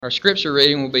Our scripture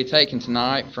reading will be taken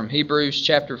tonight from Hebrews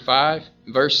chapter 5,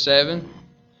 verse 7.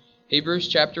 Hebrews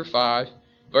chapter 5,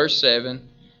 verse 7,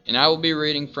 and I will be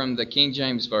reading from the King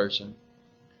James Version.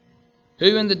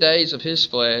 Who in the days of his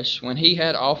flesh, when he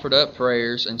had offered up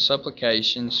prayers and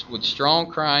supplications with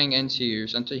strong crying and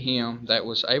tears unto him that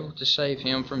was able to save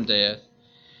him from death,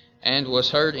 and was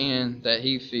heard in that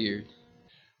he feared.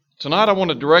 Tonight I want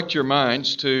to direct your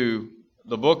minds to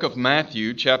the book of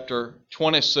Matthew, chapter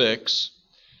 26.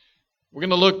 We're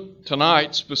going to look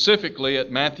tonight specifically at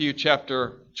Matthew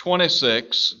chapter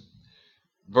 26,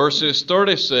 verses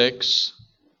 36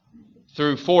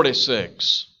 through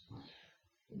 46.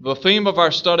 The theme of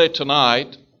our study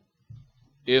tonight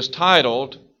is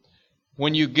titled,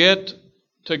 When You Get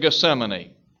to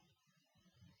Gethsemane.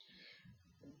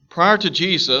 Prior to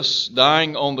Jesus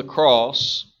dying on the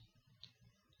cross,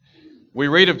 we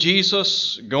read of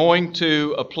Jesus going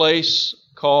to a place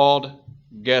called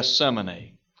Gethsemane.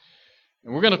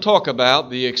 And we're going to talk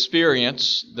about the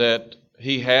experience that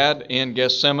he had in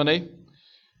Gethsemane.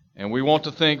 And we want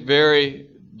to think very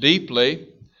deeply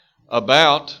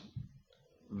about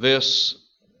this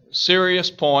serious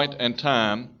point and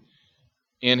time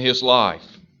in his life.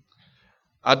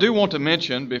 I do want to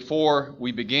mention before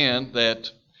we begin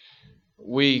that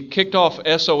we kicked off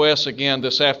SOS again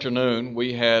this afternoon.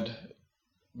 We had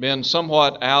been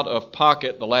somewhat out of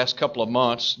pocket the last couple of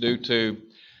months due to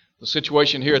the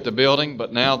situation here at the building,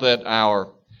 but now that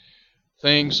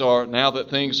things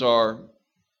are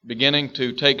beginning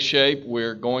to take shape,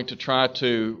 we're going to try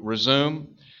to resume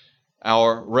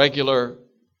our regular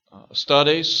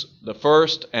studies the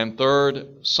first and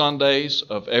third Sundays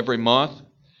of every month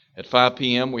at 5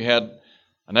 p.m. We had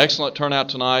an excellent turnout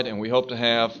tonight, and we hope to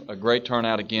have a great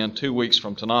turnout again 2 weeks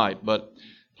from tonight. But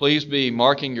please be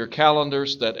marking your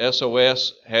calendars that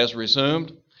SOS has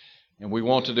resumed, and we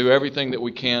want to do everything that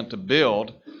we can to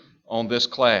build on this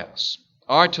class.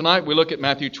 All right, tonight we look at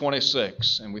Matthew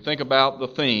 26, and we think about the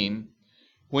theme,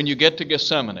 When You Get to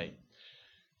Gethsemane.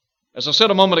 As I said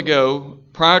a moment ago,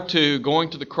 prior to going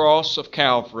to the cross of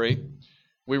Calvary,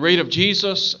 we read of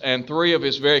Jesus and three of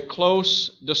his very close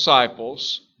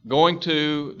disciples going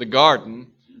to the Garden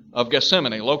of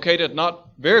Gethsemane, located not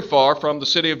very far from the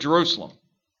city of Jerusalem.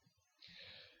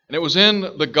 And it was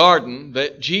in the garden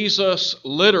that Jesus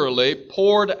literally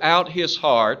poured out his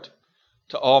heart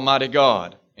to Almighty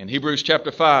God. In Hebrews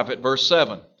chapter 5 at verse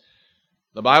 7,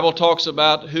 the Bible talks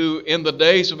about who in the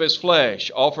days of his flesh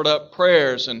offered up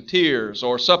prayers and tears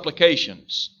or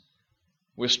supplications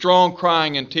with strong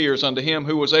crying and tears unto him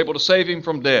who was able to save him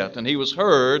from death, and he was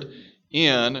heard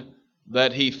in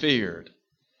that he feared.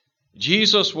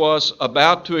 Jesus was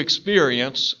about to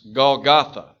experience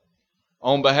Golgotha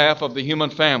on behalf of the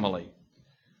human family.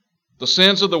 The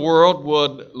sins of the world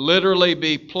would literally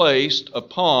be placed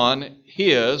upon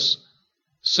his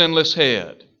sinless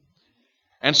head.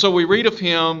 And so we read of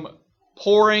him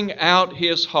pouring out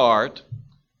his heart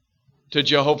to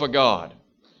Jehovah God.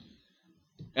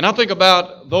 And I think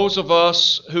about those of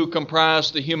us who comprise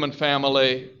the human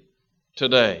family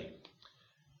today.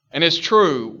 And it's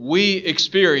true, we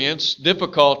experience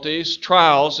difficulties,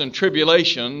 trials, and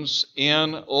tribulations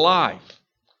in life.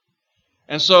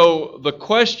 And so the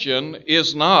question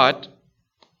is not,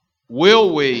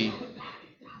 will we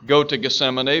go to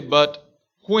Gethsemane, but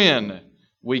when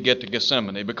we get to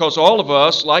Gethsemane. Because all of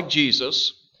us, like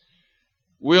Jesus,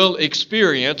 will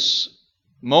experience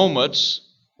moments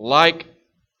like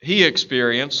he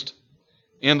experienced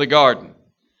in the garden.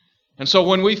 And so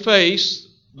when we face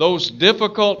those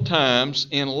difficult times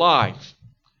in life,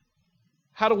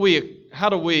 how do we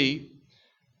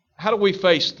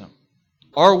face them?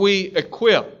 Are we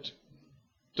equipped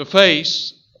to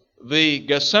face the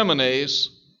Gethsemanes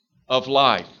of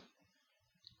life?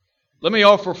 Let me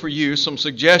offer for you some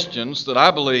suggestions that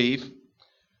I believe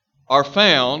are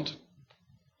found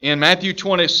in Matthew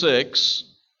 26.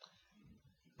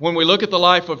 When we look at the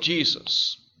life of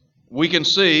Jesus, we can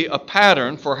see a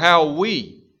pattern for how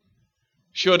we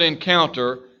should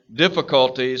encounter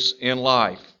difficulties in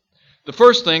life. The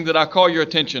first thing that I call your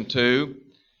attention to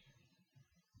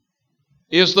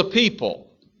is the people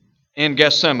in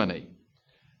Gethsemane.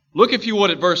 Look, if you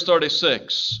would, at verse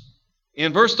 36.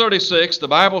 In verse 36, the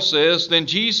Bible says, Then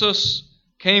Jesus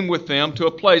came with them to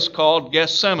a place called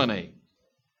Gethsemane,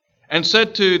 and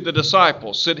said to the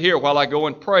disciples, Sit here while I go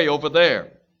and pray over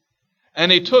there. And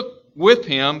he took with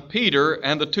him Peter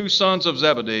and the two sons of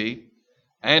Zebedee,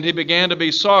 and he began to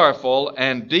be sorrowful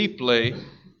and deeply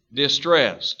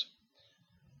distressed.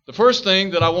 The first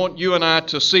thing that I want you and I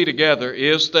to see together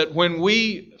is that when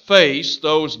we face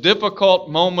those difficult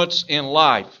moments in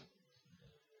life,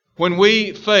 when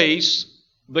we face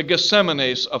the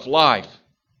Gethsemanes of life.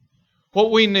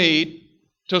 What we need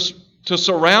to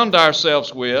surround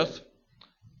ourselves with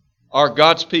are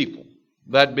God's people,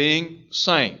 that being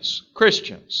saints,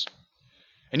 Christians.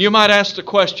 And you might ask the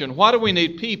question, why do we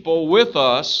need people with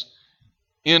us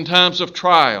in times of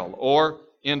trial or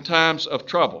in times of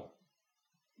trouble?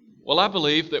 Well, I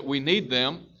believe that we need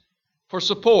them for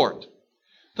support.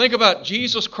 Think about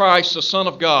Jesus Christ, the Son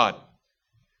of God.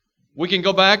 We can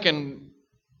go back and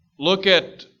look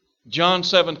at John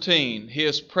 17,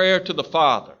 his prayer to the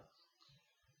Father.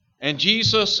 And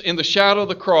Jesus, in the shadow of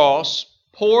the cross,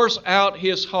 pours out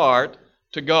his heart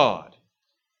to God.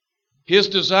 His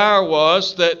desire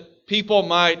was that people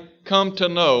might come to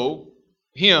know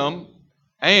him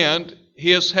and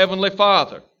his heavenly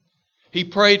Father. He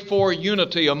prayed for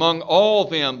unity among all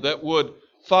them that would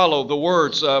follow the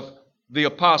words of the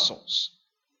apostles.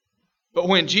 But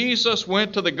when Jesus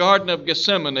went to the Garden of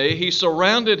Gethsemane, he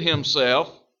surrounded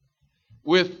himself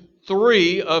with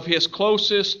three of his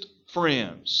closest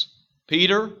friends,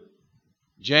 Peter,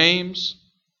 James,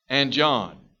 and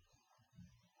John.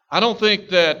 I don't think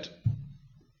that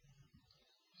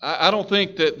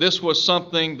this was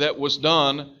something that was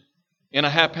done in a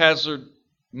haphazard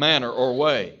manner or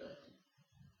way.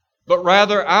 But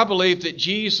rather, I believe that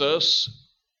Jesus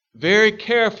very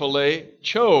carefully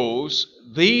chose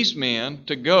these men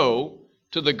to go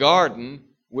to the garden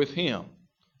with him.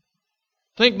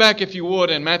 Think back, if you would,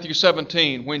 in Matthew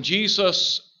 17, when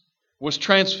Jesus was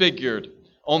transfigured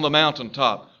on the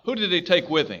mountaintop. Who did he take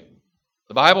with him?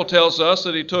 The Bible tells us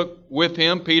that he took with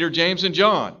him Peter, James, and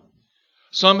John.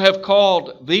 Some have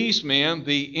called these men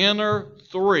the inner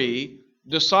three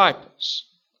disciples.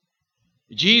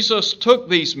 Jesus took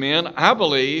these men, I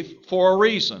believe, for a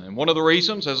reason. And one of the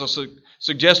reasons, as I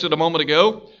suggested a moment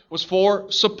ago, was for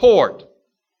support.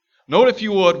 Note, if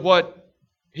you would, what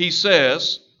he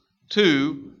says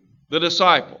to the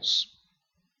disciples.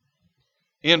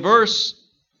 In verse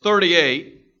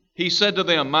 38, he said to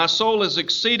them, "My soul is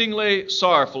exceedingly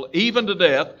sorrowful, even to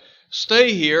death.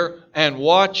 Stay here and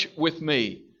watch with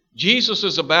me." Jesus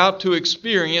is about to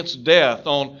experience death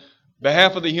on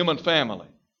behalf of the human family.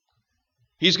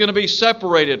 He's going to be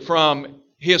separated from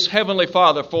his heavenly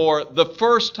Father for the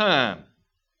first time.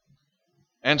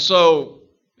 And so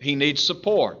he needs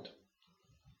support.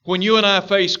 When you and I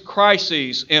face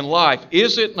crises in life,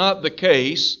 is it not the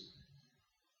case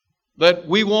that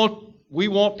we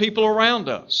want people around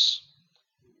us?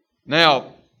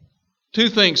 Now, two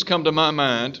things come to my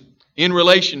mind in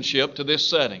relationship to this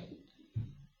setting.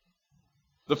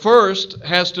 The first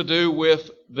has to do with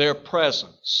their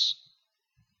presence.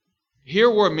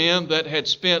 Here were men that had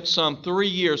spent some 3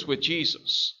 years with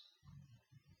Jesus.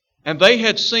 And they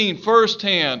had seen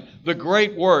firsthand the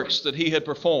great works that he had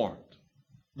performed,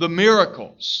 the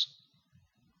miracles,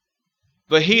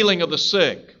 the healing of the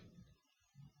sick,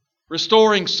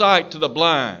 restoring sight to the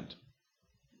blind.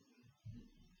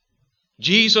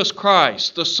 Jesus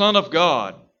Christ, the Son of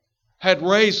God, had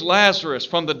raised Lazarus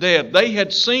from the dead. They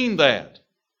had seen that.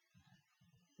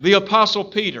 The Apostle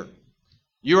Peter,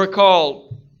 you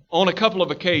recall, on a couple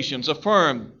of occasions,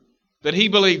 affirmed that he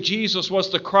believed Jesus was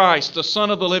the Christ, the Son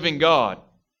of the living God.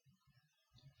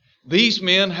 These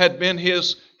men had been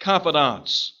his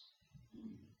confidants.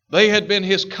 They had been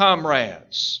his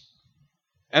comrades.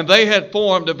 And they had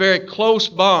formed a very close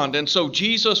bond, and so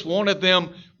Jesus wanted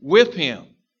them with him.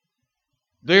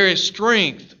 There is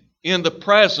strength in the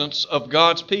presence of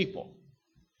God's people.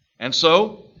 And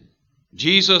so,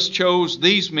 Jesus chose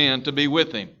these men to be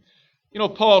with him. You know,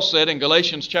 Paul said in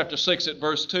Galatians chapter 6 at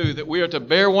verse 2 that we are to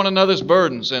bear one another's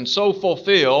burdens and so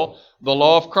fulfill the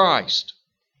law of Christ.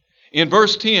 In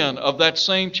verse 10 of that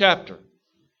same chapter,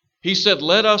 he said,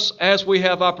 "Let us, as we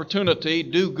have opportunity,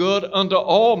 do good unto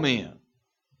all men."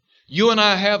 You and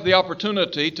I have the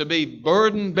opportunity to be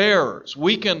burden bearers.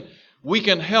 We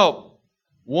can help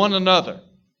one another.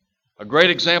 A great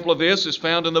example of this is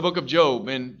found in the book of Job.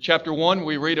 In chapter 1,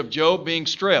 we read of Job being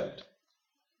stripped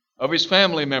of his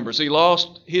family members. He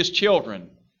lost his children,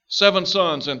 7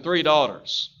 sons and 3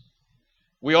 daughters.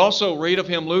 We also read of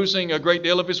him losing a great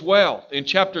deal of his wealth. In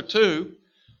chapter 2,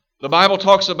 the Bible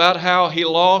talks about how he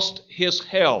lost his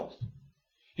health.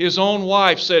 His own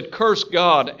wife said, "Curse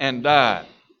God," and died.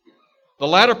 The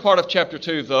latter part of chapter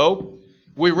 2, though,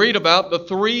 we read about the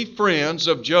 3 friends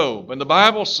of Job. And the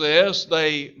Bible says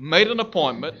they made an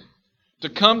appointment to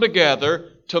come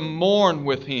together to mourn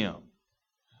with him.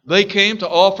 They came to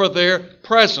offer their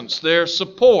presence, their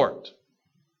support.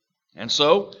 And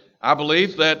so, I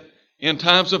believe that in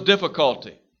times of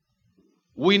difficulty,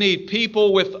 we need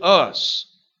people with us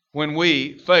when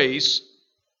we face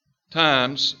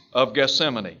times of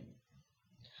Gethsemane.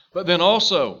 But then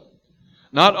also,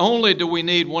 not only do we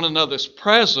need one another's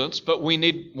presence, but we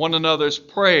need one another's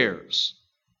prayers.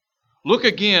 Look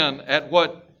again at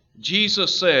what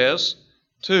Jesus says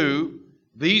to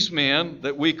these men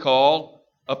that we call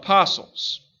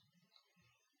apostles.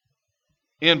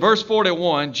 In verse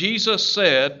 41, Jesus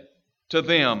said to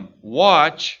them,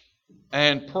 "Watch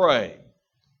and pray."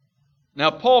 Now,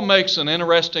 Paul makes an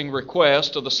interesting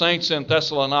request of the saints in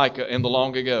Thessalonica in the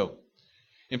long ago.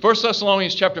 In 1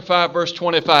 Thessalonians chapter 5, verse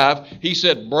 25, he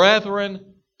said,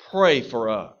 "Brethren, pray for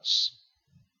us."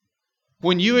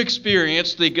 When you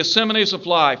experience the Gethsemanes of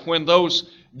life, when those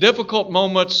difficult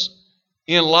moments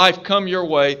in life come your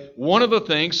way, one of the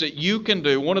things that you can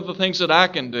do, one of the things that I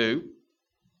can do,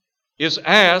 is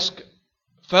ask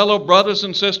fellow brothers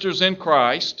and sisters in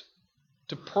Christ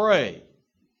to pray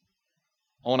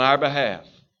on our behalf.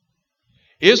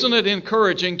 Isn't it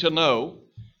encouraging to know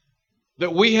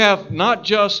that we have not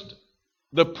just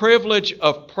the privilege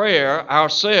of prayer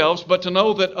ourselves, but to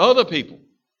know that other people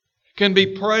can be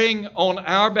praying on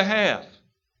our behalf?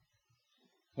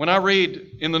 When I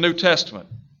read in the New Testament,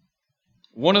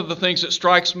 one of the things that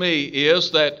strikes me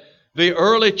is that the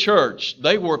early church,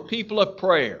 they were people of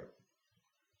prayer.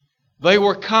 They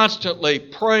were constantly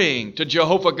praying to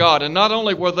Jehovah God. And not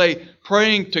only were they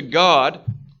praying to God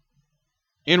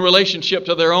in relationship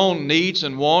to their own needs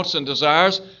and wants and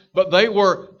desires, but they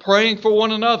were praying for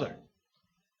one another.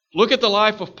 Look at the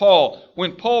life of Paul.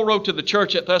 When Paul wrote to the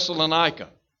church at Thessalonica,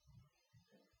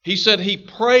 he said he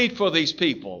prayed for these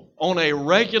people on a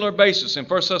regular basis in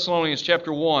 1 Thessalonians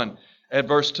chapter 1 at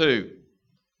verse 2.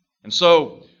 And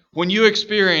so, when you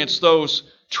experience those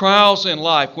trials in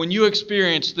life, when you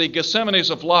experience the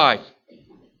Gethsemanes of life,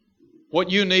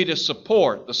 what you need is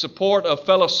support, the support of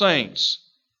fellow saints.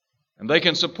 And they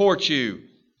can support you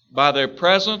by their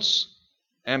presence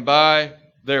and by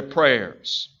their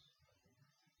prayers.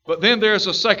 But then there's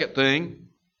a second thing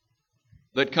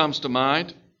that comes to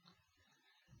mind,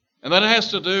 and that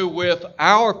has to do with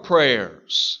our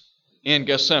prayers in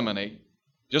Gethsemane.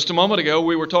 Just a moment ago,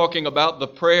 we were talking about the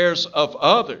prayers of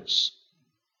others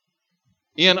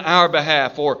in our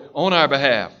behalf or on our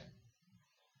behalf.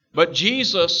 But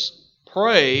Jesus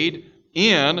prayed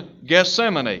in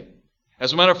Gethsemane.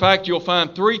 As a matter of fact, you'll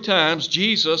find 3 times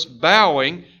Jesus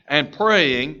bowing and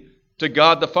praying to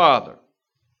God the Father.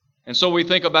 And so we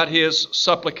think about His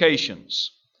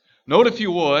supplications. Note, if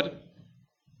you would,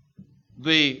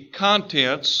 the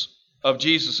contents of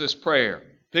Jesus' prayer.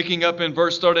 Picking up in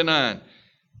verse 39.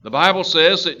 The Bible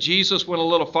says that Jesus went a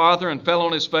little farther and fell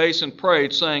on His face and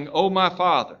prayed, saying, "O my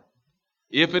Father,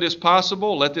 if it is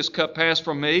possible, let this cup pass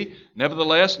from me.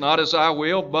 Nevertheless, not as I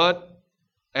will, but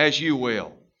as you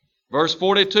will." Verse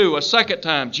 42, a second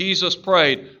time, Jesus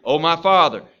prayed, "O my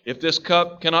Father, if this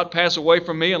cup cannot pass away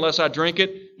from me unless I drink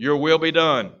it, your will be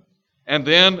done." And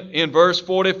then in verse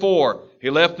 44,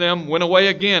 He left them, went away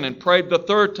again, and prayed the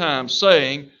third time,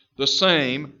 saying the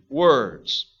same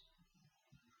words.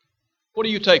 What do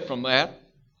you take from that?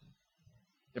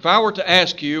 If I were to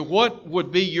ask you, what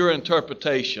would be your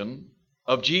interpretation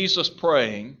of Jesus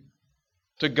praying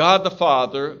to God the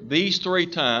Father these 3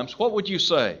 times? What would you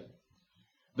say?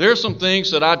 There are some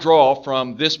things that I draw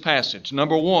from this passage.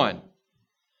 Number 1,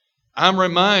 I'm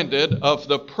reminded of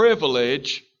the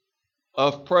privilege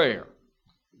of prayer.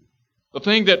 The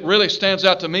thing that really stands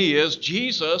out to me is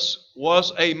Jesus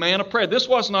was a man of prayer. This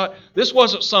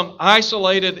wasn't some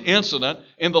isolated incident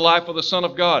in the life of the Son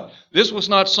of God. This was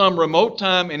not some remote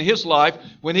time in His life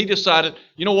when He decided,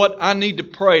 you know what, I need to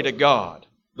pray to God,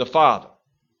 the Father.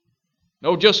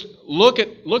 No, just look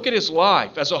at His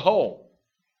life as a whole.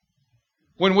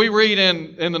 When we read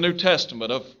in the New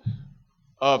Testament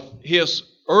of His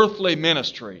earthly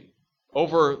ministry,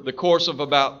 over the course of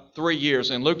about 3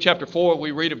 years. In Luke chapter 4,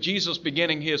 we read of Jesus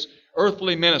beginning His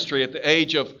earthly ministry at the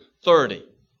age of 30.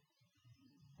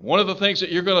 One of the things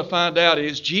that you're going to find out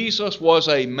is Jesus was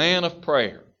a man of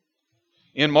prayer.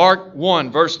 In Mark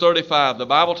 1, verse 35, the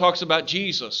Bible talks about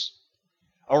Jesus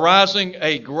arising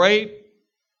a great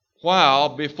while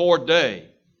before day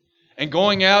and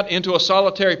going out into a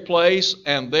solitary place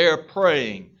and there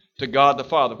praying to God the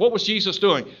Father. What was Jesus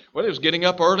doing? Well, He was getting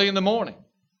up early in the morning,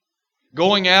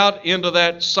 going out into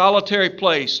that solitary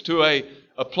place to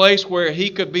a place where He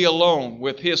could be alone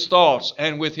with His thoughts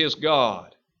and with His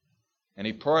God. And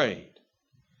He prayed.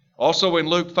 Also in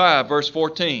Luke 5, verse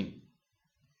 14,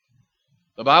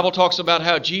 the Bible talks about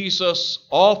how Jesus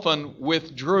often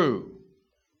withdrew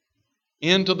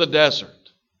into the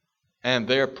desert and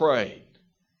there prayed.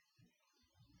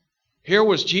 Here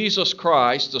was Jesus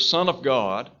Christ, the Son of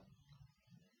God,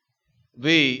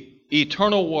 the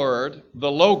eternal Word,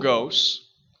 the Logos,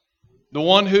 the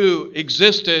one who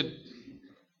has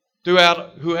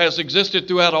existed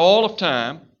throughout all of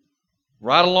time,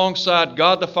 right alongside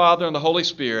God the Father and the Holy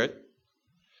Spirit,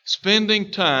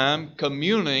 spending time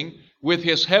communing with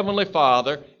His Heavenly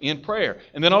Father in prayer.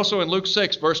 And then also in Luke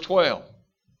 6, verse 12.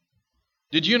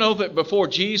 Did you know that before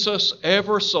Jesus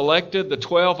ever selected the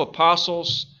 12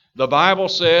 apostles, the Bible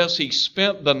says He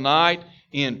spent the night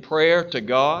in prayer to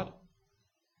God?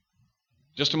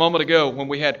 Just a moment ago when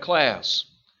we had class,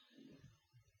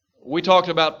 we talked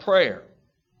about prayer.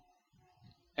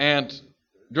 And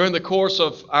during the course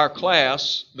of our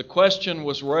class, the question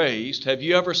was raised, have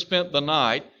you ever spent the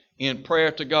night in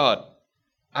prayer to God?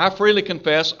 I freely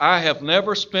confess I have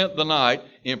never spent the night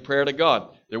in prayer to God.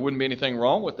 There wouldn't be anything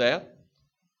wrong with that.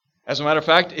 As a matter of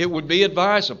fact, it would be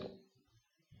advisable.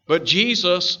 But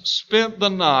Jesus spent the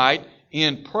night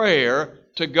in prayer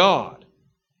to God.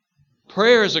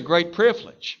 Prayer is a great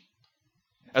privilege.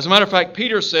 As a matter of fact,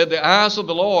 Peter said, the eyes of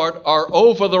the Lord are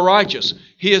over the righteous.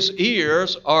 His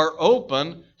ears are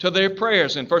open to their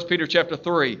prayers in 1 Peter chapter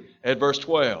 3 at verse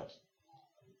 12.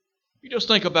 You just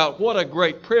think about what a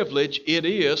great privilege it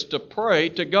is to pray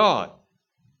to God.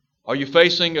 Are you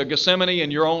facing a Gethsemane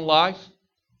in your own life?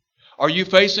 Are you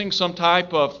facing some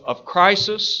type of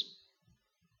crisis?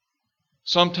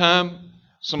 Some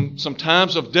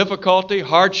times of difficulty,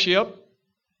 hardship?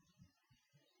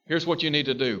 Here's what you need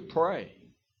to do. Pray.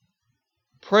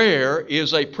 Prayer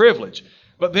is a privilege.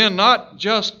 But then not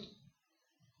just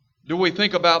do we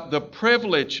think about the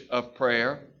privilege of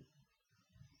prayer,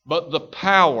 but the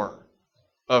power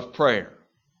of prayer.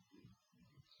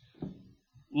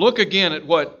 Look again at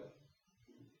what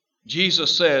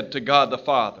Jesus said to God the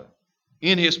Father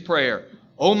in His prayer.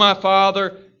 "O my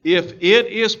Father, if it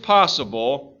is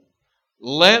possible,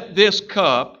 let this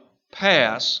cup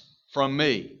pass from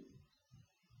me."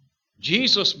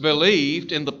 Jesus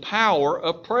believed in the power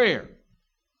of prayer.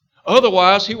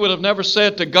 Otherwise, He would have never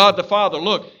said to God the Father,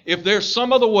 look, if there's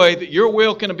some other way that your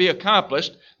will can be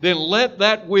accomplished, then let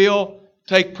that will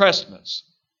take precedence.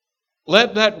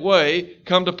 Let that way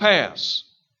come to pass.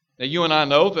 Now, you and I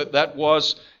know that that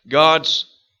was God's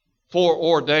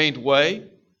foreordained way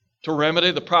to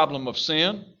remedy the problem of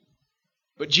sin.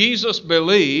 But Jesus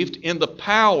believed in the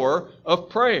power of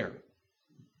prayer.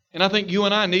 And I think you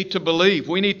and I need to believe.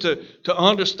 We need to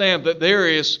understand that there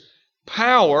is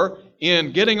power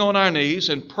in getting on our knees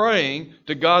and praying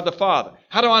to God the Father.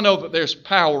 How do I know that there's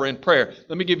power in prayer?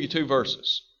 Let me give you two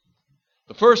verses.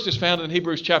 The first is found in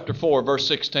Hebrews chapter 4, verse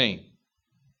 16.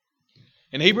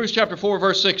 In Hebrews chapter 4,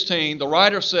 verse 16, the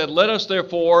writer said, "Let us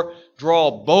therefore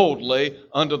draw boldly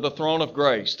unto the throne of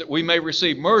grace, that we may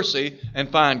receive mercy and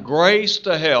find grace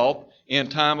to help in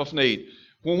time of need."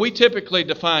 When we typically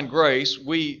define grace,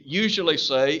 we usually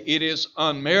say it is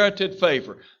unmerited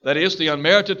favor. That is, the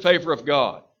unmerited favor of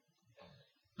God.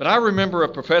 But I remember a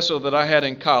professor that I had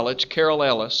in college, Carol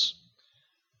Ellis,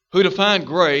 who defined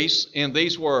grace in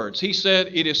these words. He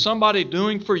said, it is somebody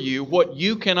doing for you what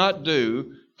you cannot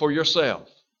do for yourself.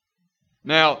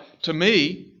 Now, to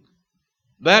me,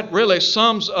 that really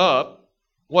sums up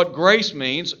what grace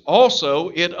means. Also,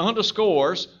 it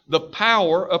underscores the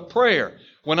power of prayer.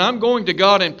 When I'm going to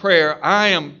God in prayer, I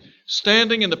am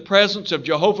standing in the presence of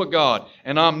Jehovah God,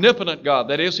 an omnipotent God,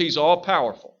 that is, He's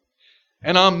all-powerful.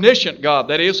 An omniscient God,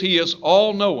 that is, He is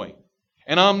all-knowing.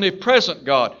 An omnipresent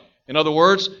God, in other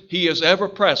words, He is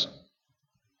ever-present.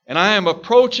 And I am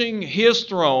approaching His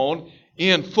throne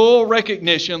in full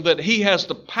recognition that He has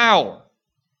the power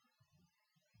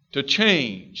to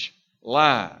change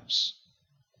lives.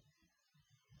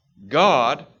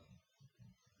 God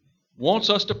wants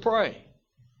us to pray.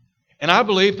 And I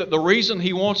believe that the reason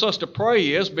He wants us to pray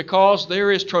is because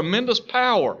there is tremendous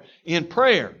power in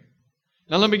prayer.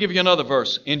 Now let me give you another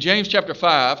verse. In James chapter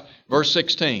 5, verse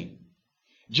 16.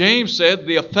 James said,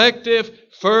 "The effective,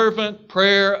 fervent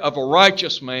prayer of a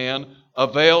righteous man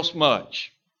avails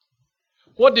much."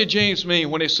 What did James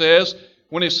mean when he said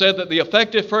that the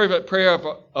effective, fervent prayer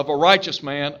of a righteous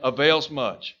man avails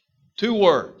much? Two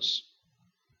words.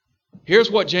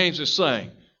 Here's what James is saying.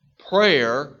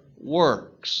 Prayer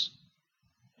works.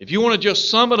 If you want to just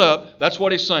sum it up, that's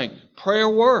what he's saying. Prayer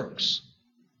works.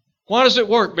 Why does it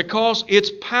work? Because it's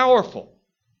powerful.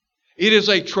 It is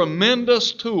a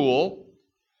tremendous tool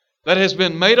that has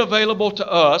been made available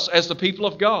to us as the people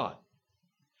of God.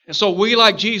 And so we,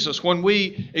 like Jesus, when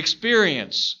we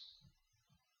experience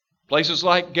places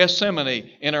like Gethsemane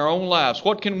in our own lives,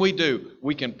 what can we do?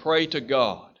 We can pray to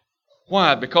God.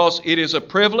 Why? Because it is a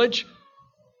privilege,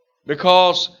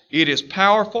 because it is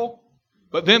powerful.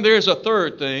 But then there's a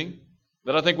third thing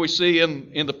that I think we see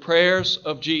in the prayers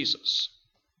of Jesus,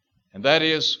 and that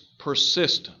is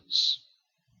persistence.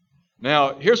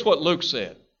 Now, here's what Luke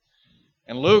said.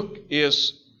 And Luke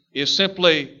is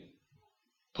simply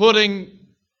putting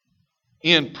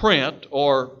in print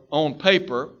or on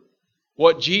paper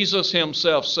what Jesus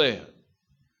himself said.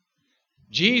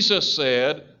 Jesus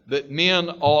said that men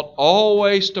ought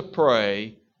always to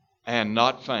pray and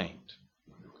not faint.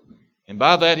 And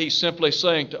by that he's simply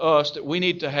saying to us that we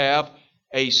need to have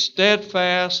a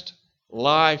steadfast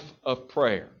life of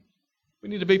prayer. We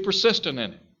need to be persistent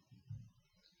in it.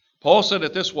 Paul said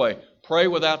it this way, pray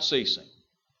without ceasing.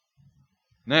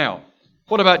 Now,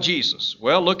 what about Jesus?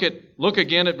 Well, look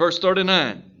again at verse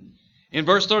 39. In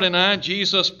verse 39,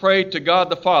 Jesus prayed to God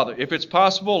the Father, if it's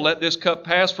possible, let this cup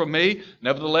pass from me.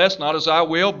 Nevertheless, not as I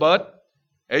will, but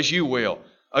as you will.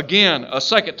 Again, a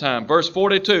second time, verse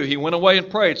 42, he went away and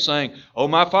prayed, saying, O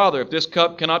my Father, if this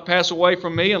cup cannot pass away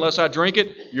from me unless I drink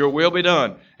it, your will be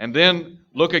done. And then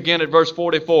look again at verse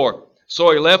 44.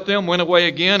 So he left them, went away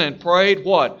again, and prayed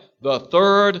what? The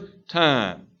third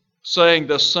time, saying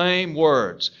the same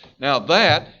words. Now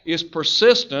that is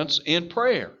persistence in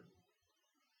prayer.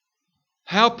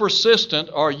 How persistent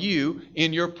are you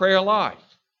in your prayer life?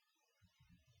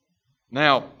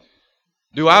 Now,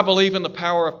 do I believe in the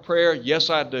power of prayer? Yes,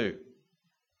 I do.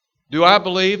 Do I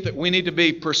believe that we need to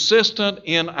be persistent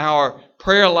in our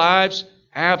prayer lives?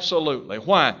 Absolutely.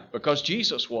 Why? Because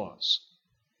Jesus was.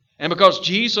 And because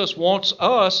Jesus wants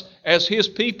us as His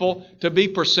people to be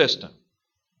persistent.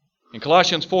 In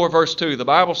Colossians 4 verse 2, the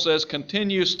Bible says,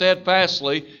 continue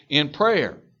steadfastly in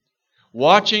prayer,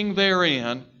 watching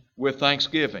therein with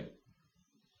thanksgiving.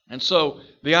 And so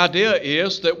the idea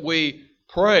is that we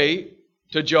pray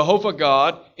to Jehovah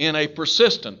God in a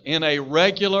persistent, in a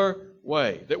regular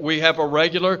way, that we have a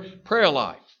regular prayer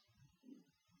life.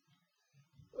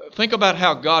 Think about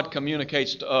how God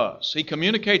communicates to us. He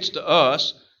communicates to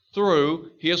us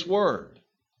through His Word.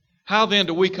 How then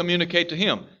do we communicate to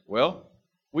Him? Well,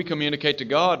 we communicate to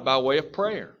God by way of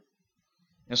prayer.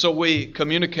 And so we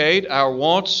communicate our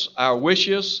wants, our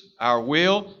wishes, our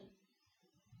will,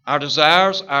 our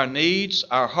desires, our needs,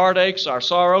 our heartaches, our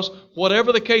sorrows,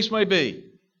 whatever the case may be.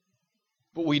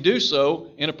 But we do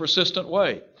so in a persistent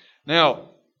way. Now,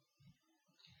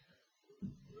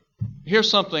 here's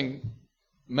something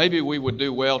maybe we would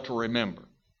do well to remember.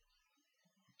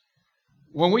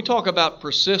 When we talk about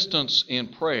persistence in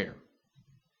prayer,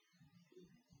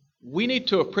 we need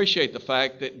to appreciate the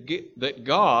fact that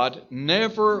God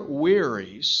never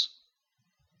wearies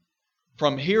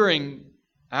from hearing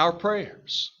our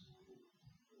prayers.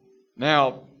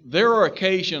 Now, there are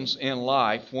occasions in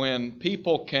life when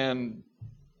people can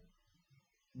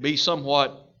be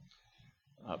somewhat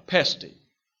pesty,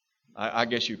 I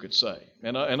guess you could say.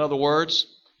 In other words,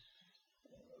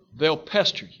 they'll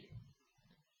pester you.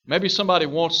 Maybe somebody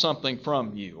wants something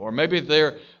from you, or maybe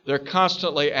they're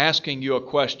constantly asking you a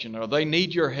question, or they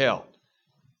need your help.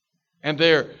 And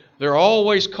they're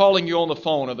always calling you on the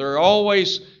phone, or they're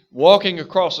always walking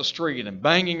across the street and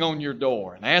banging on your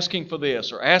door and asking for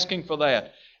this or asking for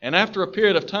that. And after a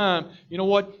period of time, you know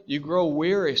what? You grow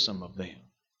wearisome of them.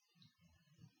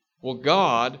 Well,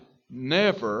 God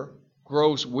never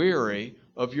grows weary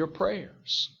of your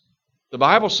prayers. The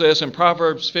Bible says in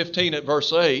Proverbs 15 at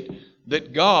verse 8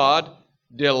 that God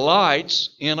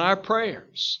delights in our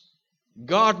prayers.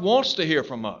 God wants to hear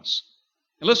from us.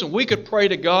 And listen, we could pray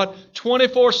to God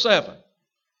 24/7.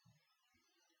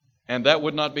 And that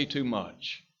would not be too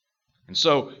much. And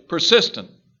so, persistent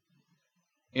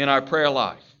in our prayer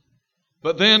life.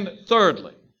 But then,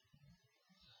 thirdly,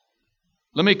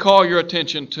 let me call your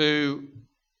attention to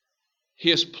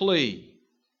His plea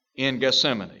in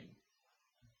Gethsemane.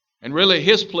 And really,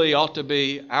 His plea ought to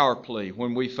be our plea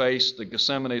when we face the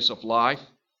Gethsemanes of life.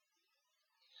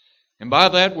 And by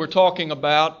that, we're talking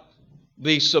about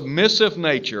the submissive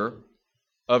nature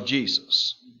of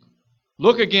Jesus.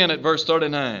 Look again at verse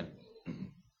 39.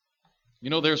 You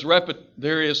know, there's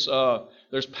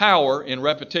power in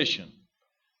repetition.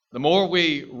 The more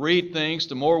we read things,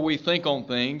 the more we think on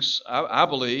things, I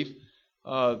believe,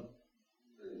 the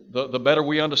better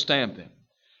we understand them.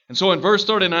 And so in verse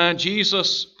 39,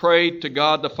 Jesus prayed to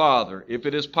God the Father, if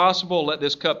it is possible, let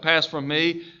this cup pass from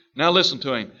me. Now listen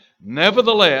to Him.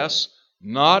 Nevertheless,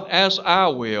 not as I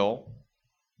will,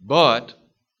 but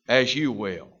as you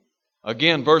will.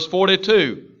 Again, verse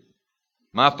 42.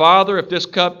 My Father, if this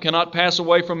cup cannot pass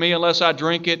away from me unless I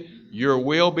drink it, your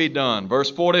will be done. Verse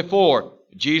 44,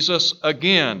 Jesus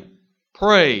again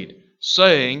prayed,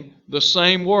 saying the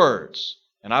same words.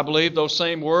 And I believe those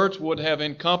same words would have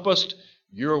encompassed,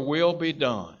 your will be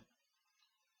done.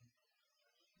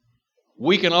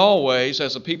 We can always,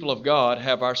 as a people of God,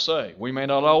 have our say. We may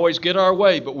not always get our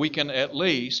way, but we can at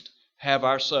least have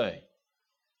our say.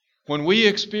 when we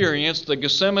experience the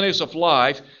Gethsemanes of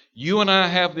life, you and I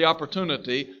have the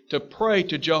opportunity to pray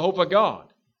to Jehovah God.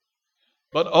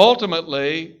 But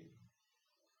ultimately,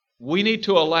 we need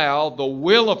to allow the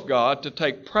will of God to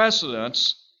take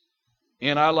precedence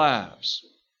in our lives.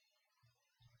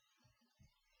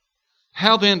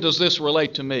 How then does this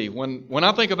relate to me? When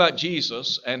I think about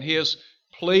Jesus and His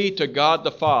plea to God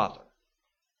the Father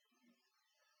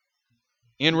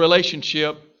in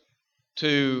relationship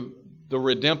to the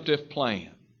redemptive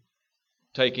plan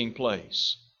taking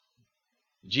place,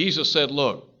 Jesus said,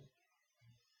 look,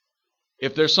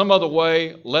 if there's some other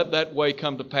way, let that way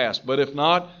come to pass. But if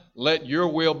not, let your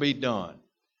will be done.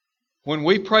 When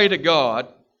we pray to God,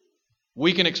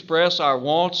 we can express our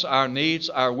wants, our needs,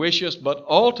 our wishes, but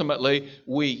ultimately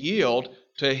we yield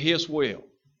to His will.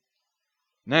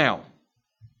 Now,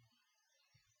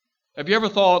 have you ever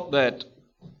thought that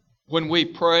when we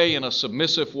pray in a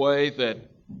submissive way that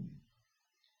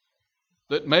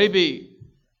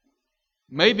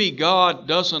maybe God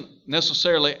doesn't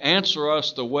necessarily answer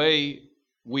us the way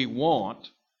we want,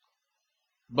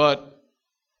 but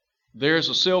there's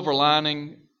a silver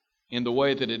lining in the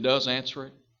way that it does answer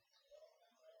it?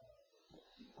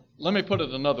 Let me put it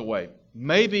another way.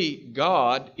 Maybe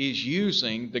God is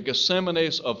using the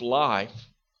Gethsemanes of life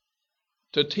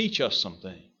to teach us some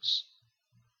things.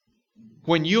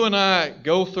 When you and I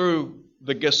go through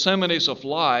the Gethsemanes of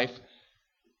life,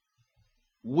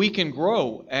 we can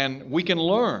grow and we can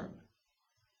learn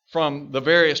from the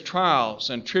various trials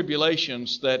and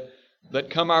tribulations that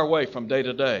come our way from day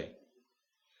to day.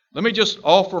 Let me just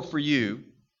offer for you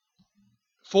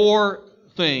 4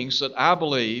 things that I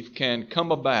believe can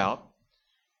come about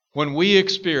when we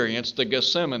experience the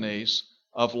Gethsemanes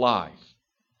of life.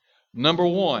 Number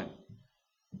 1,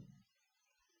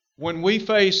 when we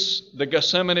face the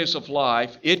Gethsemanes of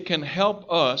life, it can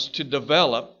help us to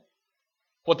develop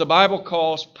what the Bible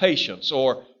calls patience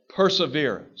or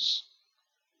perseverance.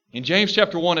 In James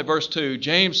chapter 1 at verse 2,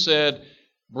 James said,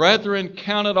 "Brethren,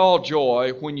 count it all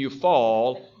joy when you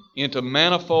fall into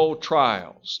manifold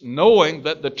trials, knowing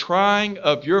that the trying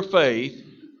of your faith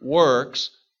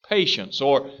works patience,"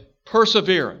 or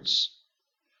perseverance.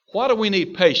 Why do we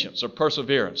need patience or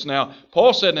perseverance? Now,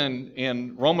 Paul said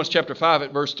in Romans chapter 5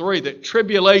 at verse 3 that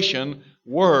tribulation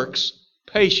works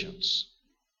patience.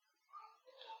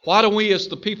 Why do we as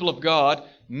the people of God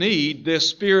need this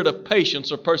spirit of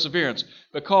patience or perseverance?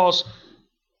 Because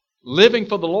living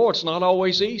for the Lord is not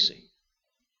always easy.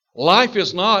 Life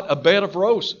is not a bed of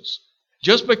roses.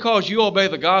 Just because you obey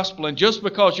the gospel and just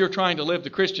because you're trying to live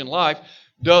the Christian life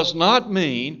does not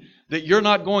mean that you're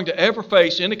not going to ever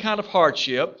face any kind of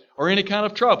hardship or any kind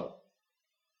of trouble.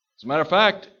 As a matter of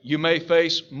fact, you may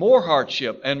face more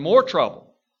hardship and more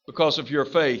trouble because of your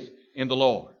faith in the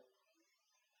Lord.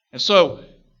 And so,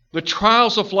 the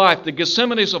trials of life, the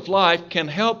Gethsemanes of life, can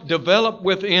help develop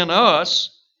within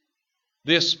us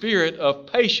this spirit of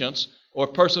patience or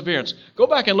perseverance. Go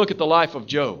back and look at the life of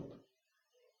Job.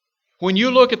 When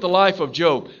you look at the life of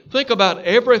Job, think about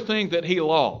everything that he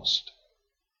lost.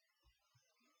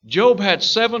 Job had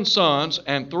 7 sons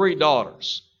and 3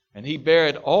 daughters, and he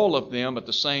buried all of them at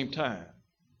the same time.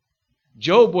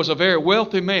 Job was a very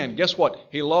wealthy man. Guess what?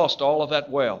 He lost all of that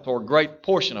wealth, or a great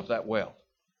portion of that wealth.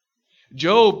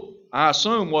 Job, I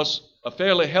assume, was a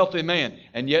fairly healthy man,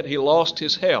 and yet he lost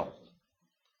his health.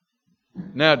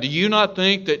 Now, do you not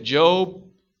think that Job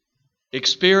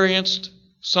experienced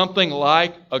something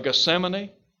like a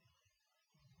Gethsemane?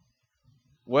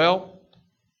 Well,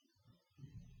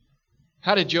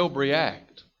 how did Job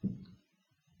react?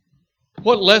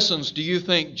 What lessons do you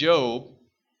think Job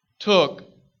took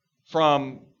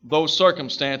from those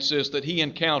circumstances that he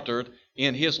encountered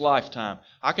in his lifetime?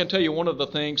 I can tell you one of the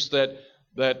things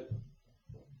that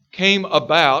came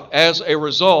about as a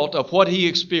result of what he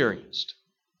experienced.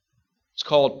 It's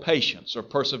called patience or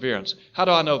perseverance. How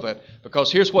do I know that?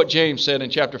 Because here's what James said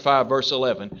in chapter 5, verse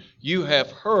 11. You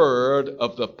have heard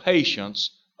of the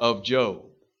patience of Job.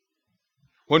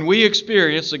 When we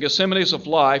experience the Gethsemanes of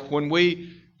life, when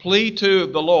we plead to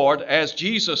the Lord, as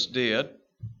Jesus did,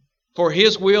 for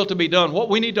His will to be done, what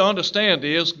we need to understand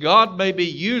is God may be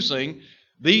using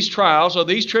these trials or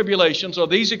these tribulations or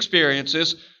these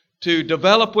experiences to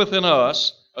develop within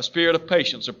us a spirit of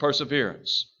patience or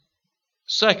perseverance.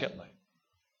 Secondly,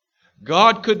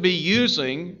 God could be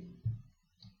using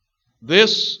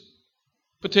this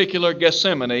particular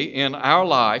Gethsemane in our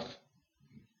life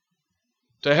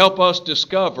to help us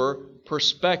discover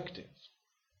perspective.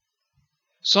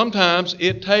 Sometimes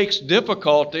it takes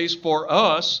difficulties for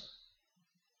us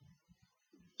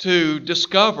to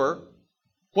discover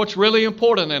what's really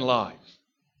important in life.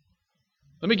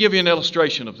 Let me give you an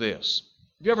illustration of this.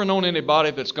 Have you ever known anybody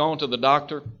that's gone to the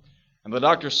doctor and the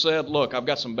doctor said, look, I've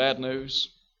got some bad news.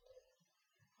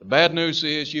 The bad news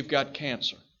is you've got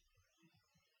cancer.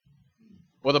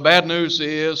 Well, the bad news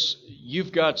is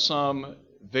you've got some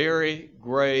very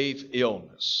grave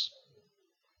illness.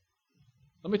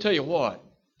 Let me tell you what.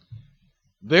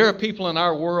 There are people in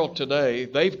our world today,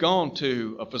 they've gone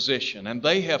to a physician and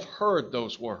they have heard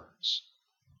those words.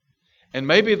 And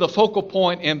maybe the focal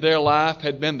point in their life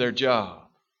had been their job.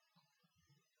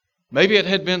 Maybe it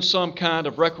had been some kind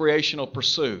of recreational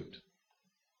pursuit.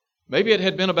 Maybe it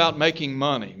had been about making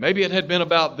money. Maybe it had been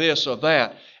about this or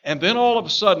that. And then all of a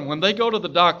sudden, when they go to the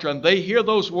doctor and they hear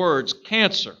those words,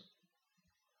 cancer,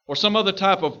 or some other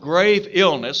type of grave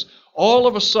illness, all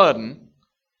of a sudden,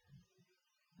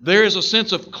 there is a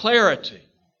sense of clarity.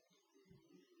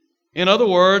 In other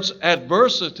words,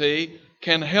 adversity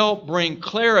can help bring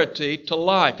clarity to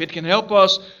life. It can help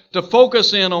us to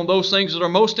focus in on those things that are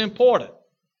most important.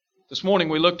 This morning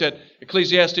we looked at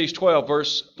Ecclesiastes 12,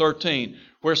 verse 13,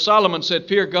 where Solomon said,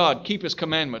 fear God, keep His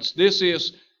commandments. This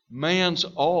is man's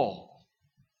all.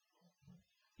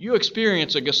 You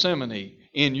experience a Gethsemane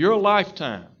in your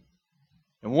lifetime.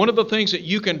 And one of the things that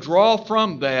you can draw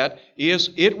from that is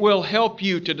it will help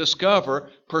you to discover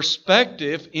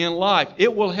perspective in life.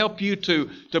 It will help you to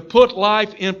put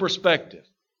life in perspective.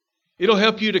 It'll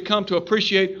help you to come to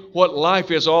appreciate what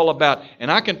life is all about. And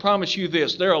I can promise you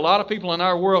this, there are a lot of people in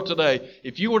our world today,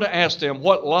 if you were to ask them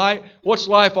what's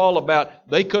life all about,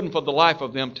 they couldn't for the life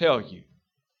of them tell you.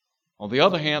 On the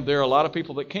other hand, there are a lot of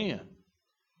people that can.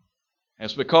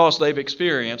 It's because they've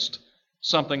experienced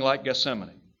something like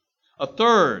Gethsemane. A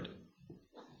third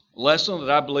lesson that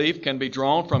I believe can be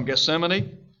drawn from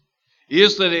Gethsemane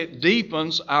is that it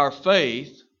deepens our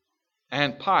faith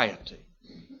and piety.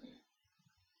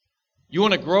 You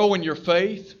want to grow in your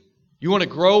faith? You want to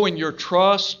grow in your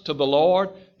trust to the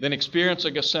Lord? Then experience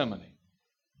a Gethsemane.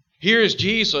 Here is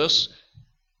Jesus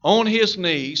on His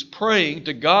knees praying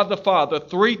to God the Father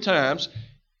 3 times,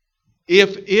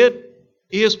 if it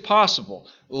is possible,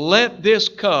 let this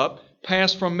cup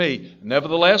pass from me.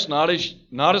 Nevertheless, not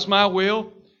as my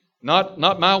will,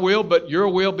 not my will, but your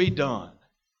will be done.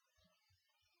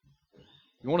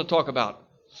 You want to talk about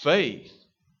faith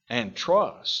and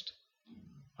trust.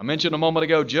 I mentioned a moment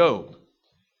ago Job.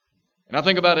 And I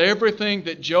think about everything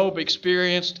that Job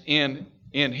experienced in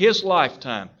his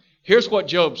lifetime. Here's what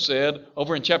Job said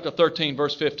over in chapter 13,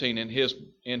 verse 15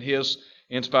 in his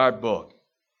inspired book.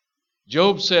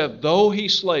 Job said, though he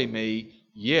slay me,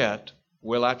 yet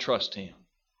will I trust him.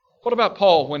 What about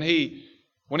Paul when he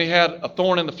had a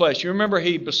thorn in the flesh? You remember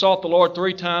he besought the Lord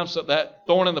 3 times that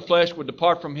thorn in the flesh would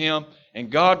depart from him.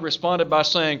 And God responded by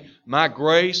saying, my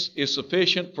grace is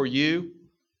sufficient for you.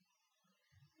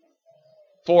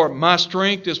 For my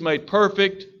strength is made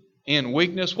perfect in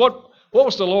weakness. What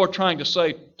was the Lord trying to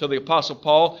say to the Apostle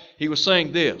Paul? He was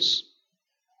saying this.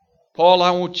 Paul, I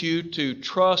want you to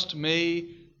trust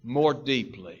me more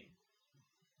deeply.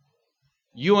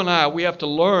 You and I, we have to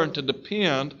learn to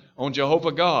depend on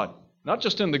Jehovah God. Not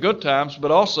just in the good times, but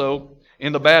also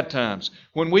in the bad times.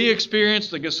 When we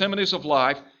experience the Gethsemanes of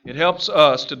life, it helps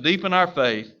us to deepen our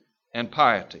faith and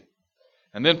piety.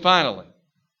 And then finally,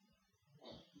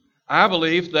 I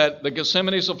believe that the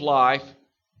Gethsemanes of life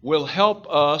will help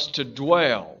us to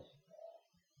dwell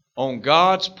on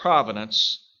God's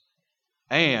providence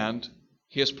and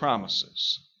His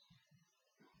promises.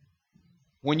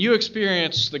 When you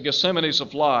experience the Gethsemanes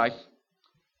of life,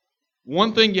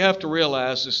 one thing you have to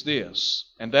realize is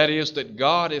this, and that is that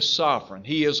God is sovereign.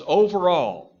 He is over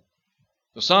all.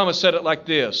 The psalmist said it like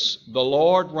this, the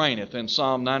Lord reigneth in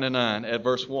Psalm 99 at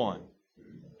verse 1.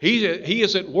 He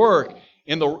is at work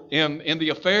in the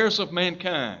affairs of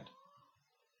mankind.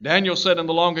 Daniel said in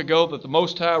the long ago that the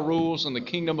Most High rules in the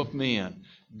kingdom of men.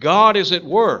 God is at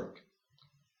work.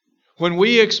 When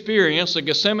we experience the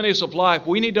Gethsemanes of life,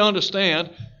 we need to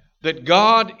understand that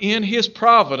God in His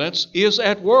providence is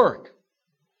at work.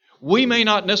 We may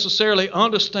not necessarily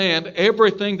understand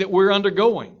everything that we're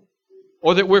undergoing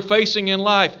or that we're facing in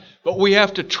life, but we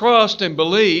have to trust and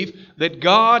believe that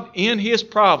God in His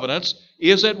providence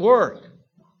is at work.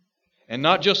 And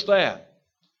not just that,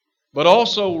 but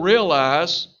also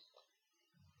realize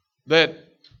that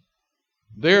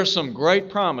there are some great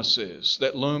promises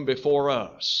that loom before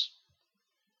us.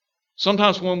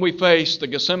 Sometimes when we face the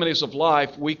Gethsemanes of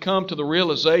life, we come to the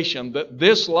realization that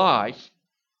this life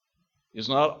is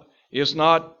not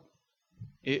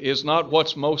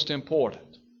what's most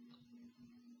important.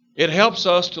 It helps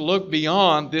us to look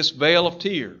beyond this veil of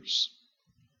tears.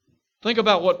 Think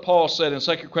about what Paul said in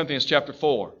 2 Corinthians chapter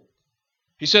 4.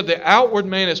 He said, the outward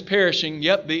man is perishing,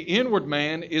 yet the inward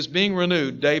man is being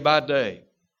renewed day by day.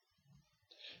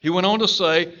 He went on to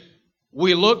say,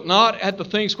 we look not at the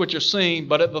things which are seen,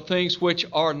 but at the things which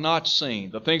are not seen.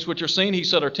 The things which are seen, he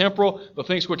said, are temporal. The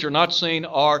things which are not seen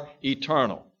are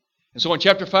eternal. And so in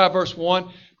chapter 5, verse 1,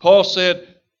 Paul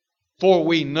said, for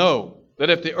we know that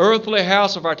if the earthly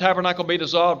house of our tabernacle be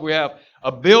dissolved, we have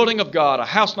a building of God, a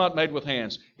house not made with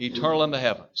hands, eternal in the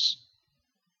heavens.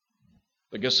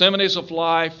 The Gethsemanes of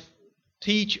life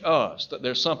teach us that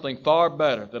there's something far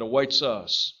better that awaits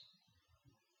us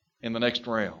in the next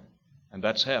realm, and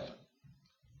that's heaven.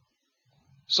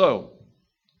 So,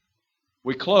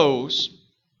 we close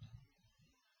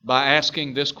by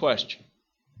asking this question.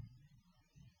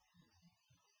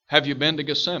 Have you been to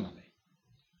Gethsemane?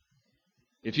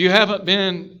 If you haven't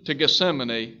been to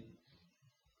Gethsemane,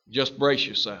 just brace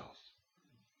yourself.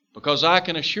 Because I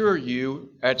can assure you,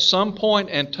 at some point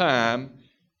in time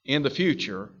in the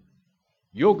future,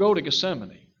 you'll go to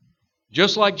Gethsemane,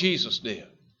 just like Jesus did.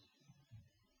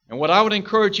 And what I would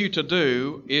encourage you to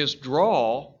do is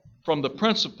draw from the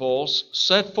principles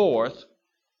set forth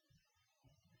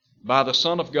by the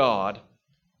Son of God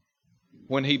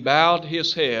when He bowed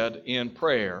His head in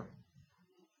prayer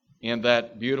in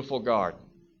that beautiful garden.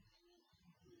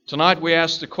 Tonight we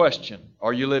ask the question,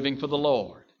 are you living for the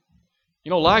Lord? You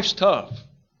know, life's tough.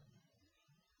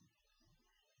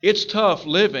 It's tough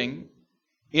living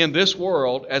in this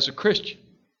world as a Christian.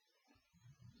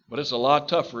 But it's a lot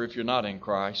tougher if you're not in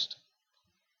Christ.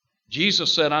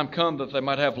 Jesus said, I'm come that they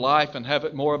might have life and have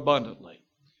it more abundantly.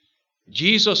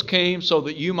 Jesus came so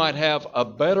that you might have a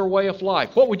better way of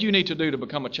life. What would you need to do to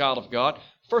become a child of God?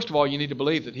 First of all, you need to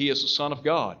believe that He is the Son of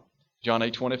God. John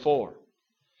 8:24.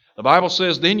 The Bible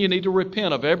says then you need to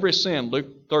repent of every sin,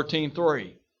 Luke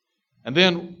 13:3. And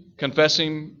then confess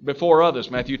Him before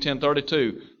others, Matthew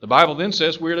 10:32. The Bible then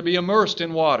says we're to be immersed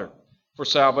in water for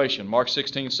salvation, Mark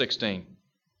 16:16.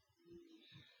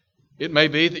 It may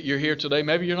be that you're here today,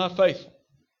 maybe you're not faithful.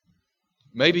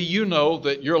 Maybe you know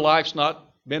that your life's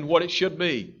not been what it should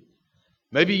be.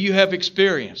 Maybe you have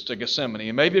experienced a Gethsemane,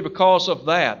 and maybe because of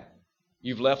that,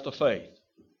 you've left the faith.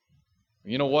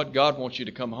 You know what? God wants you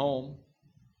to come home.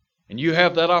 And you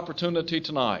have that opportunity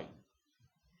tonight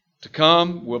to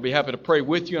come. We'll be happy to pray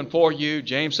with you and for you.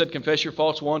 James said, confess your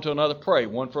faults one to another, pray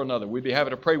one for another. We'd be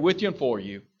happy to pray with you and for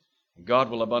you, and God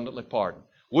will abundantly pardon.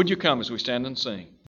 Would you come as we stand and sing?